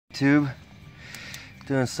YouTube,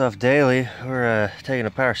 doing stuff daily. We're taking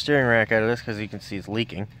a power steering rack out of this because you can see it's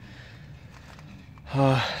leaking.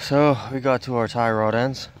 So we got to our tie rod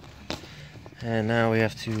ends, and now we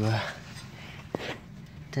have to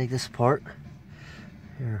take this apart.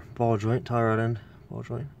 Here, ball joint, tie rod end, ball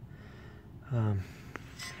joint. I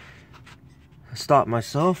stopped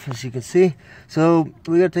myself, as you can see. So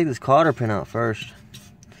we gotta take this cotter pin out first.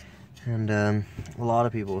 And a lot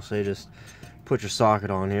of people will say just put your socket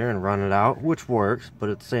on here and run it out, which works, but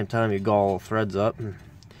at the same time you gall threads up. And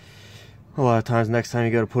a lot of times next time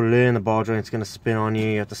you go to put it in, the ball joint's gonna spin on you.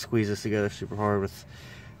 You have to squeeze this together super hard with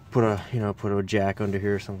put a jack under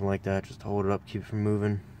here or something like that, just to hold it up, keep it from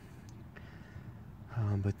moving.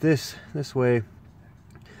 But this way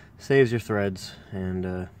saves your threads,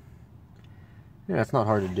 and yeah, it's not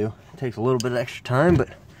hard to do. It takes a little bit of extra time, but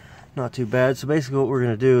not too bad. So basically what we're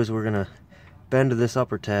going to do is we're going to bend to this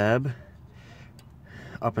upper tab,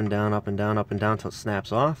 up and down, up and down, up and down until it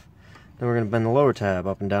snaps off. Then we're going to bend the lower tab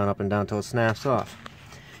up and down until it snaps off.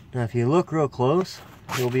 Now if you look real close,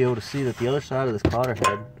 you'll be able to see that the other side of this cotter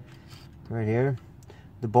head, right here,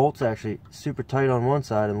 the bolt's actually super tight on one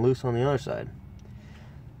side and loose on the other side.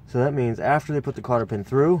 So that means after they put the cotter pin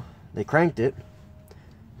through, they cranked it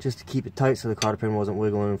just to keep it tight so the cotter pin wasn't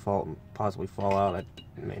wiggling and possibly fall out.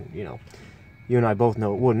 I mean, you know, you and I both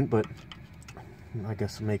know it wouldn't, but I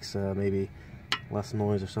guess it makes maybe less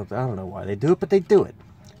noise or something. I don't know why they do it, but they do it.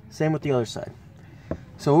 Same with the other side.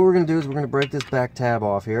 So what we're going to do is we're going to break this back tab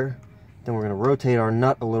off here. Then we're going to rotate our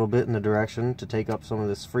nut a little bit in the direction to take up some of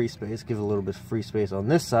this free space, give it a little bit of free space on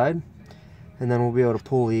this side, and then we'll be able to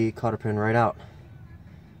pull the cotter pin right out.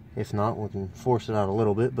 If not, we can force it out a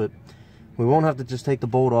little bit, but we won't have to just take the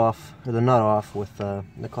bolt off, or the nut off, with the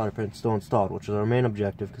cotter pin still installed, which is our main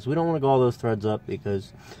objective, because we don't want to gall those threads up,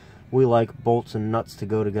 because we like bolts and nuts to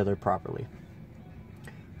go together properly.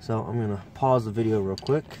 So I'm going to pause the video real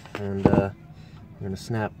quick, and I'm going to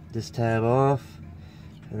snap this tab off,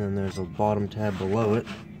 and then there's a bottom tab below it,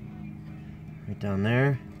 right down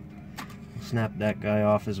there. We'll snap that guy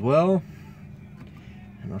off as well,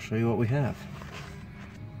 and I'll show you what we have.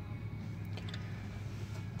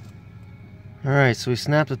 Alright, so we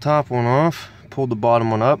snapped the top one off, pulled the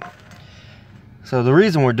bottom one up. So the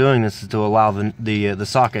reason we're doing this is to allow the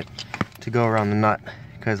socket to go around the nut,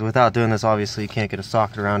 because without doing this, obviously you can't get a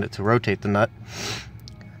socket around it to rotate the nut.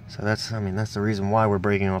 So that's the reason why we're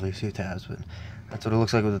breaking off these two tabs. But that's what it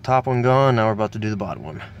looks like with the top one gone. Now we're about to do the bottom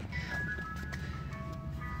one.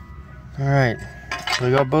 Alright, so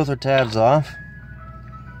we got both our tabs off,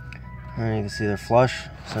 and you can see they're flush.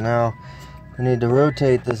 So now we need to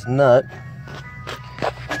rotate this nut.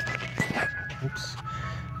 Oops.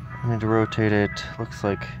 I need to rotate it, looks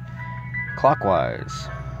like clockwise.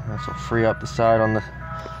 This will free up the side on the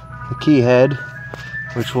key head,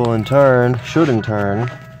 which will should in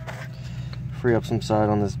turn free up some side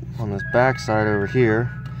on this back side over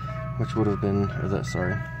here, which would have been, this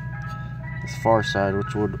far side,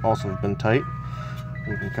 which would also have been tight.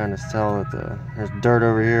 You can kind of tell that there's dirt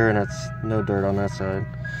over here and that's no dirt on that side.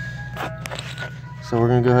 So we're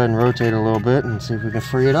going to go ahead and rotate it a little bit and see if we can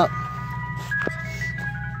free it up.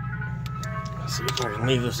 Let's see if I can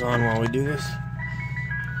leave this on while we do this.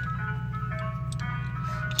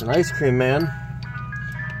 It's an ice cream man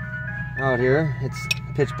out here. It's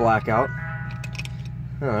pitch black out.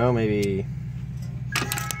 I don't know, maybe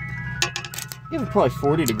even probably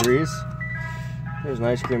 40 degrees. There's an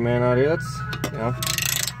ice cream man out here. That's, you know,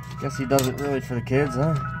 guess he does it really for the kids,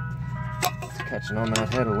 huh? It's catching on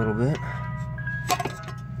that head a little bit.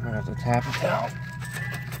 Might have to tap it down.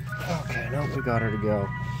 Okay, no, we got her to go.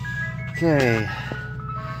 Okay.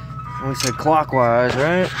 We said clockwise,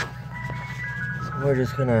 right? So we're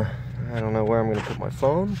just gonna, I don't know where I'm gonna put my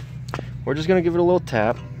phone. We're just gonna give it a little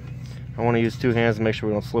tap. I want to use two hands to make sure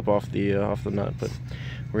we don't slip off the nut, but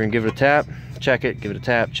we're gonna give it a tap, check it, give it a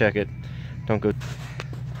tap, check it. Don't go.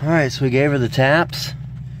 Alright, so we gave her the taps.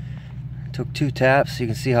 Took two taps, you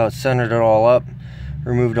can see how it centered it all up.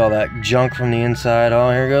 Removed all that junk from the inside.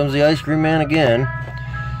 Oh, here goes the ice cream man again.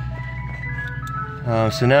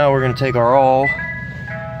 So now we're going to take our awl.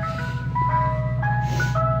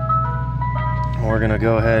 We're going to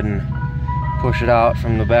go ahead and push it out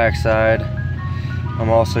from the back side. I'm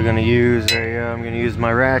also going to use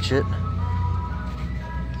my ratchet.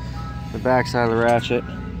 The back side of the ratchet.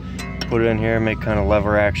 Put it in here and make kind of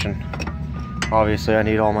lever action. Obviously I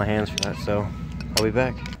need all my hands for that, so I'll be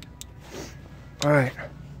back. Alright,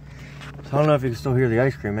 so I don't know if you can still hear the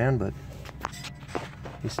ice cream man, but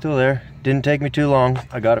he's still there. Didn't take me too long.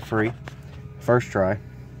 I got it free. First try.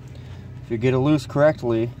 If you get it loose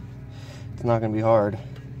correctly, it's not going to be hard.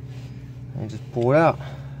 And just pull it out.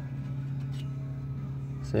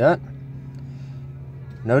 See that?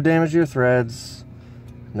 No damage to your threads,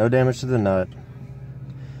 no damage to the nut.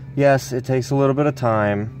 Yes, it takes a little bit of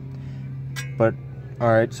time, but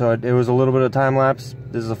alright, so it was a little bit of time lapse.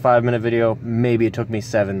 This is a 5-minute video. Maybe it took me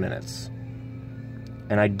 7 minutes.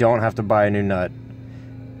 And I don't have to buy a new nut.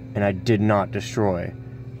 And I did not destroy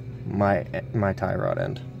my tie rod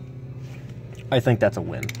end. I think that's a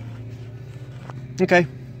win. Okay,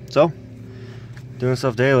 so doing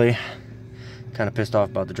stuff daily. Kind of pissed off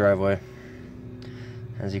about the driveway.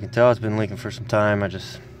 As you can tell, it's been leaking for some time. I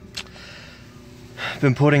just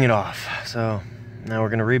been putting it off. So now we're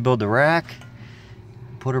gonna rebuild the rack,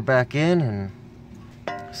 put her back in, and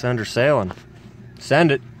send her sailing.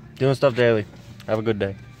 Send it. Doing stuff daily. Have a good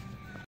day.